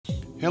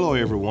Hello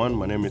everyone,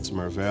 my name is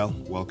Marvel.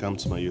 Welcome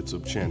to my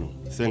YouTube channel.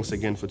 Thanks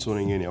again for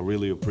tuning in, I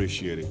really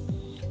appreciate it.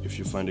 If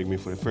you're finding me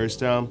for the first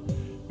time,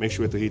 make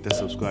sure to hit that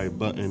subscribe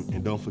button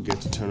and don't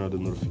forget to turn on the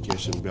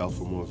notification bell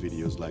for more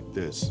videos like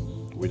this.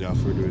 Without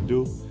further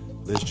ado,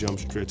 let's jump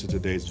straight to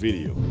today's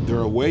video. There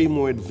are way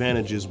more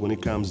advantages when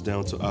it comes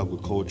down to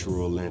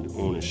agricultural land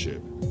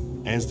ownership.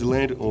 As the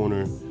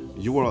landowner,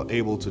 you are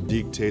able to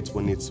dictate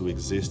what needs to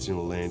exist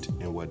in land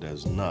and what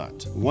does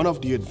not. One of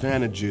the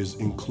advantages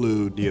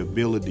include the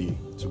ability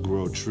to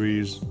grow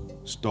trees,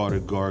 start a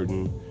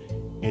garden,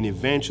 and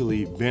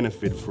eventually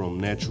benefit from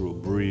natural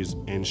breeze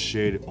and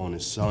shade on a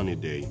sunny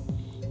day.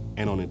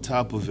 And on the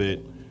top of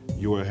it,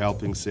 you are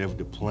helping save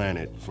the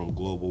planet from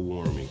global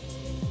warming.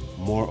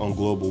 More on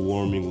global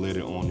warming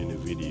later on in the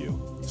video.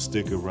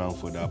 Stick around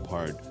for that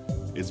part,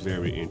 it's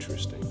very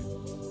interesting.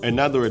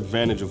 Another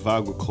advantage of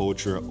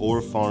agriculture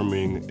or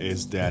farming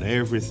is that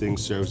everything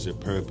serves a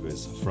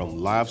purpose, from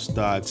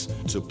livestock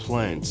to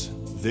plants.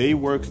 They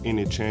work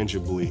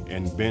interchangeably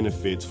and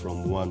benefit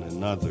from one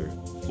another.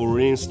 For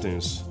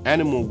instance,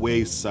 animal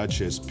waste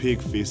such as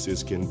pig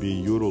feces can be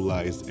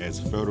utilized as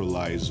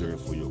fertilizer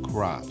for your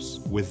crops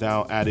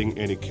without adding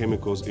any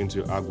chemicals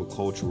into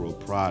agricultural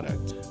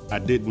products. I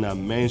did not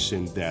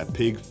mention that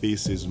pig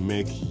feces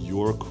make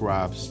your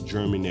crops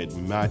germinate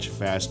much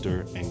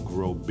faster and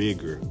grow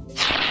bigger.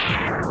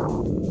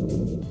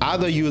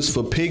 Other use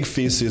for pig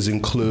feces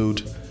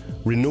include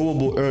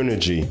renewable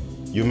energy.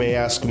 You may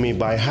ask me,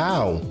 by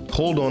how?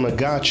 Hold on, I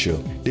got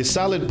you. The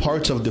solid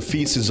parts of the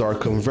feces are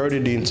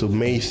converted into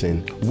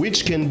methane,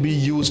 which can be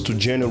used to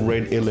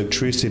generate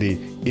electricity.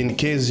 In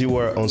case you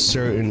are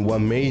uncertain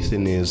what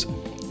methane is,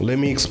 let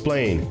me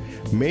explain.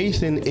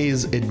 Methane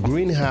is a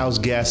greenhouse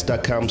gas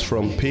that comes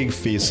from pig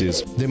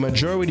feces. The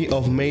majority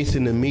of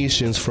methane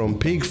emissions from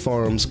pig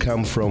farms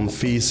come from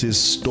feces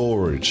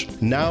storage.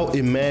 Now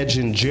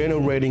imagine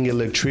generating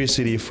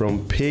electricity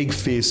from pig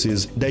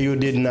feces that you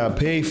did not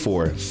pay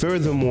for.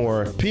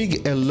 Furthermore,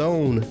 pig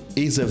alone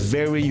is a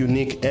very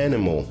unique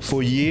animal.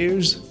 For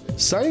years,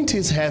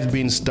 scientists have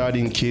been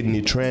studying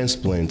kidney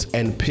transplants,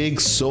 and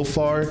pigs so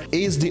far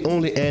is the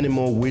only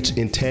animal which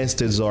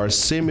intestines are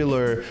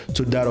similar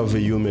to that of a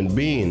human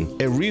being.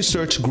 A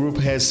research group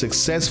has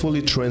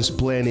successfully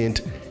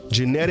transplanted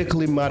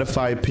genetically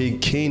modified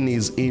pig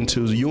kidneys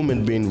into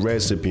human being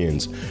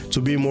recipients. To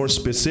be more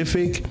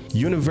specific,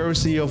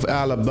 University of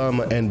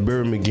Alabama and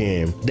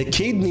Birmingham. The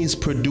kidneys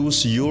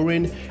produce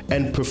urine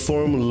and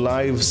perform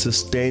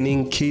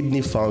life-sustaining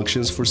kidney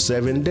functions for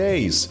 7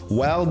 days.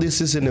 While this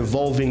is an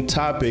evolving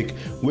topic,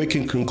 we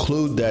can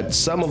conclude that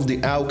some of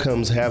the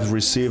outcomes have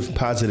received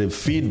positive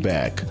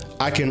feedback.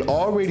 I can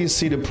already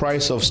see the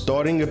price of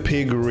starting a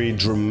piggery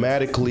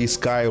dramatically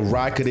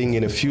skyrocketing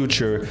in the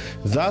future,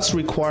 thus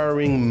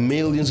requiring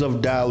millions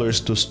of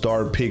dollars to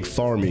start pig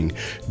farming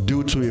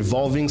due to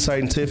evolving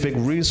scientific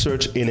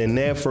research in an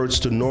effort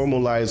to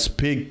normalize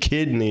pig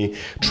kidney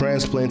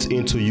transplants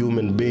into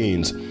human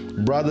beings.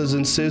 Brothers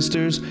and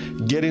sisters,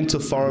 get into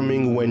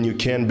farming when you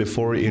can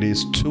before it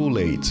is too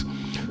late.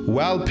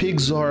 While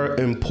pigs are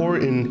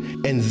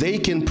important and they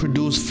can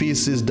produce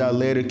feces that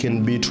later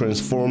can be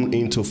transformed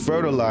into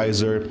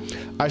fertilizer,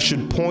 I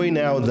should point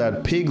out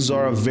that pigs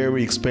are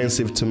very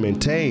expensive to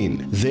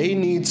maintain. They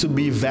need to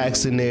be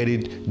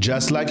vaccinated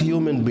just like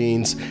human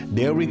beings.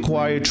 They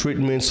require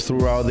treatments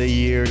throughout the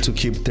year to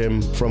keep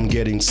them from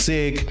getting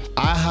sick.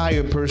 I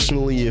hire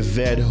personally a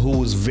vet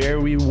who is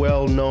very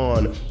well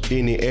known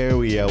in the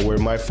area where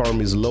my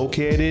farm is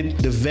located.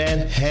 The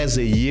vet has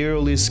a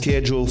yearly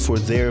schedule for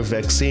their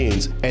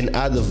vaccines and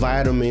other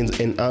vitamins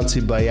and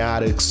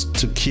antibiotics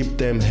to keep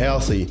them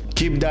healthy.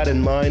 Keep that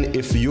in mind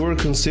if you're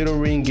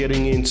considering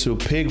getting into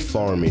pig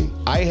farming.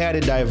 I had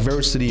a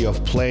diversity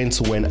of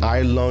plants when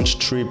I launched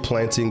tree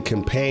planting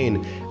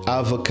campaign: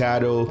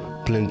 avocado,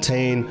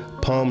 plantain,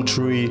 palm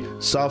tree,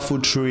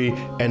 softwood tree,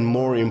 and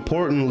more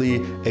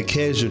importantly,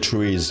 acacia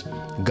trees.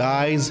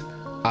 Guys,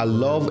 I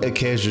love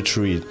acacia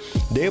trees.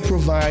 They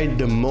provide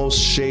the most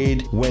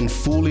shade when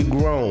fully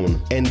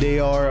grown, and they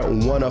are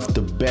one of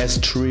the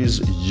best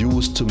trees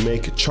used to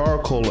make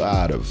charcoal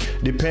out of.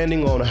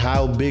 Depending on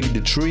how big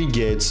the tree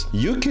gets,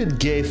 you could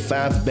get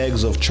 5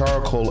 bags of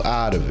charcoal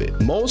out of it.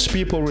 Most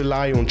people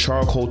rely on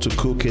charcoal to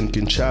cook in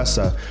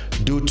Kinshasa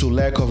due to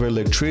lack of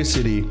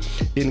electricity.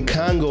 In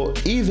Congo,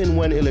 even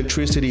when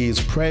electricity is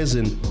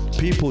present,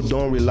 people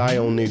don't rely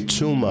on it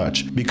too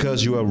much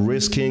because you are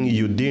risking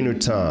your dinner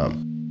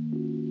time.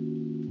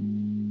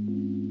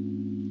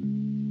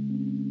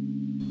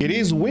 It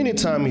is winter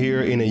time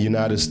here in the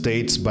United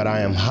States, but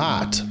I am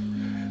hot.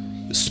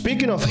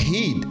 Speaking of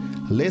heat,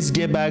 let's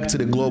get back to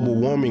the global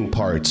warming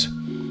part.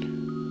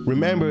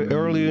 Remember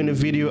earlier in the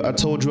video I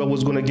told you I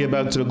was going to get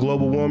back to the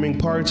global warming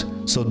part?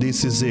 So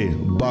this is it,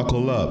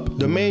 buckle up.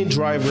 The main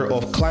driver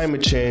of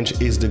climate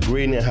change is the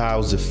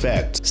greenhouse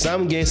effect.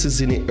 Some gases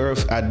in the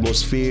Earth's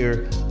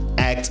atmosphere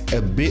act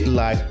a bit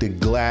like the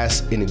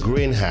glass in a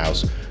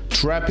greenhouse,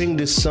 trapping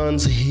the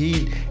sun's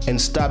heat and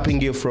stopping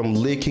it from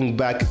leaking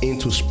back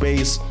into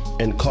space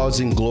and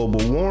causing global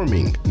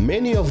warming.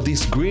 Many of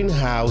these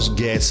greenhouse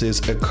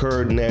gases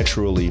occur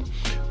naturally,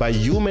 but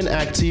human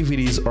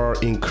activities are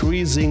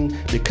increasing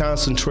the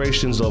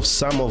concentrations of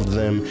some of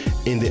them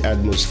in the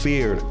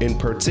atmosphere, in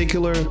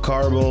particular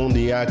carbon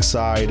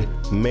dioxide,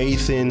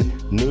 methane,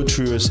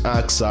 nitrous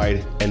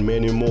oxide, and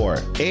many more.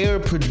 Air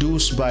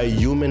produced by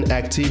human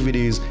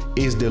activities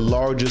is the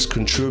largest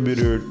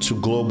contributor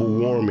to global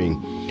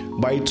warming.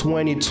 By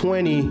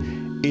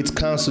 2020, its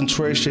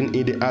concentration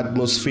in the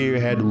atmosphere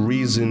had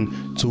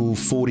risen to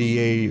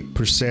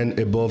 48%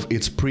 above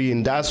its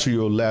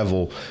pre-industrial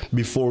level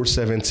before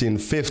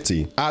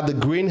 1750. Other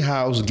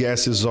greenhouse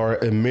gases are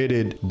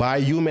emitted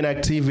by human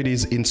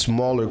activities in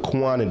smaller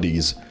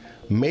quantities.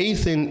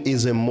 Methane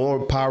is a more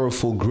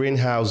powerful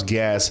greenhouse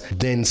gas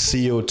than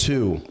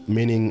CO2,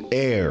 meaning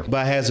air,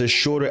 but has a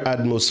shorter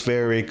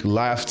atmospheric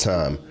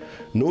lifetime.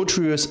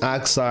 Nitrous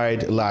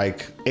oxide,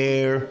 like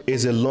air,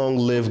 is a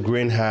long-lived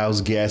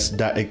greenhouse gas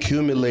that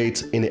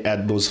accumulates in the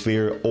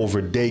atmosphere over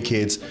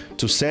decades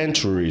to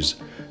centuries.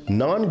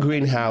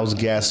 Non-greenhouse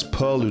gas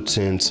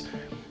pollutants,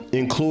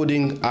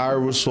 including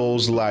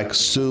aerosols like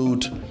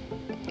soot,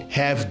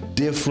 have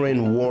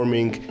different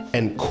warming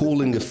and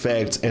cooling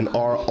effects and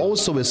are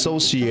also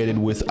associated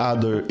with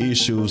other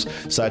issues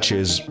such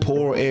as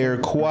poor air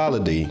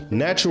quality.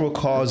 Natural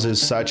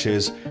causes such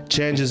as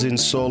changes in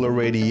solar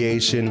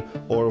radiation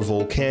or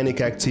volcanic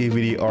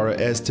activity are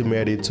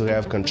estimated to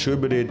have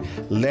contributed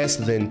less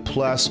than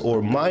plus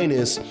or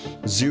minus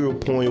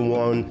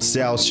 0.1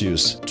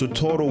 Celsius to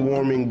total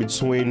warming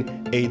between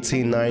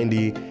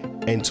 1890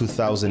 and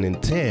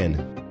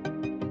 2010.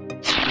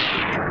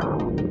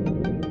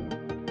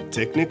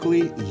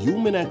 Technically,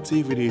 human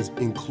activities,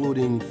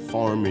 including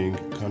farming,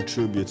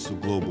 contributes to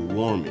global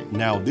warming.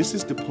 Now, this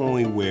is the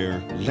point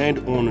where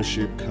land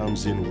ownership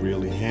comes in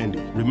really handy.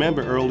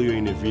 Remember earlier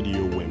in the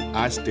video when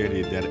I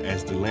stated that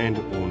as the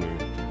landowner,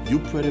 you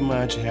pretty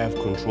much have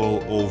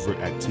control over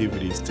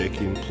activities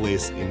taking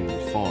place in your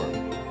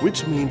farm,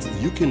 which means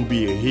you can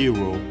be a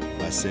hero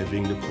by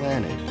saving the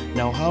planet.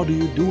 Now, how do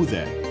you do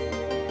that?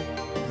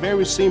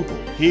 Very simple.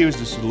 Here's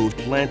the solution.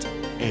 Plant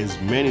as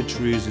many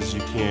trees as you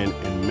can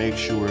and make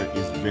sure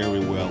it's very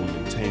well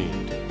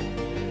maintained.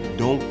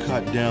 Don't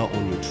cut down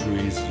on your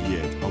trees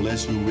yet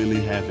unless you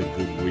really have a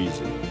good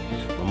reason.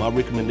 But my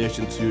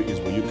recommendation to you is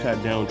when you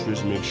cut down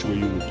trees, make sure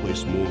you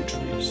replace more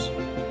trees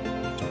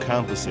to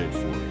compensate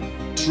for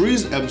it.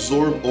 Trees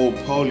absorb all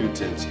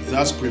pollutants,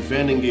 thus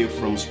preventing it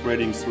from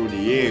spreading through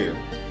the air.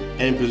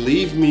 And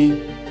believe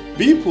me,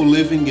 people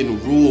living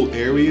in rural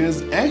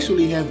areas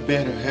actually have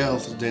better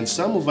health than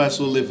some of us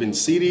who live in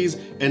cities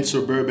and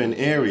suburban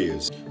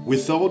areas.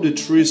 With all the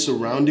trees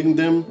surrounding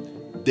them,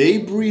 they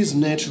breathe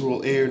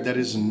natural air that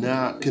is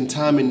not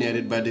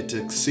contaminated by the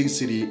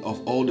toxicity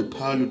of all the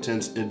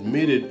pollutants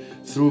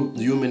emitted through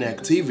human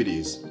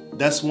activities.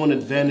 That's one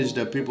advantage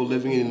that people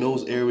living in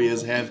those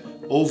areas have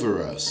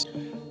over us.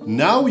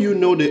 Now you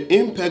know the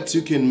impact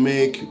you can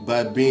make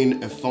by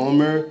being a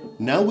farmer.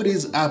 Now it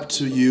is up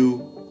to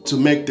you to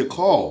make the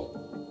call.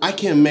 I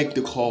can't make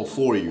the call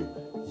for you.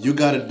 You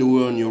gotta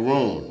do it on your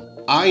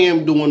own. I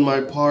am doing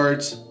my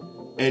part,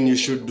 and you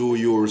should do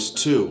yours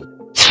too.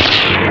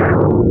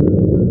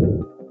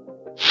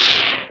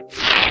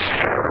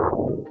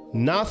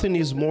 Nothing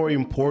is more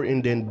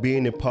important than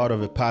being a part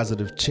of a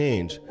positive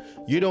change.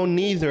 You don't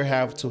neither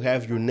have to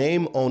have your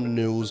name on the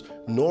news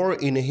nor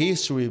in a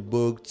history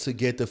book to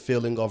get the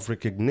feeling of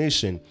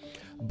recognition,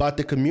 but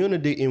the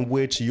community in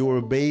which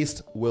you're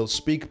based will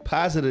speak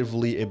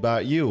positively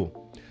about you.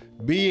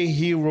 Be a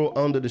hero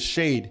under the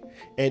shade,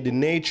 and the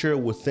nature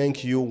will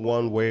thank you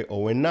one way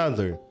or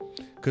another.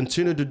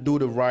 Continue to do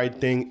the right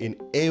thing in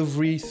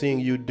everything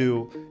you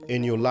do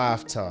in your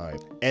lifetime,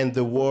 and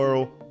the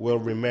world will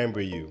remember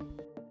you.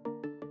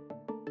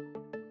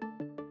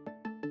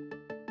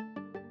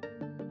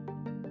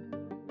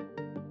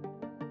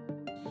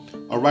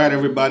 Alright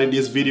everybody,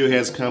 this video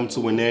has come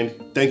to an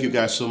end. Thank you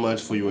guys so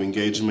much for your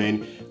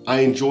engagement.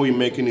 I enjoy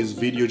making this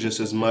video just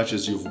as much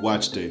as you've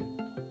watched it.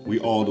 We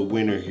all the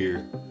winner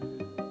here.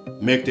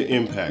 Make the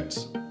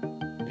impact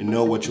and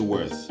know what you're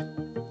worth.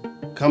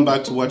 Come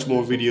back to watch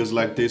more videos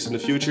like this in the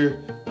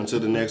future. Until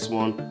the next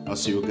one, I'll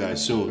see you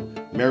guys soon.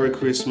 Merry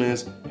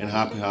Christmas and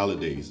Happy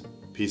Holidays.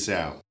 Peace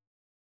out.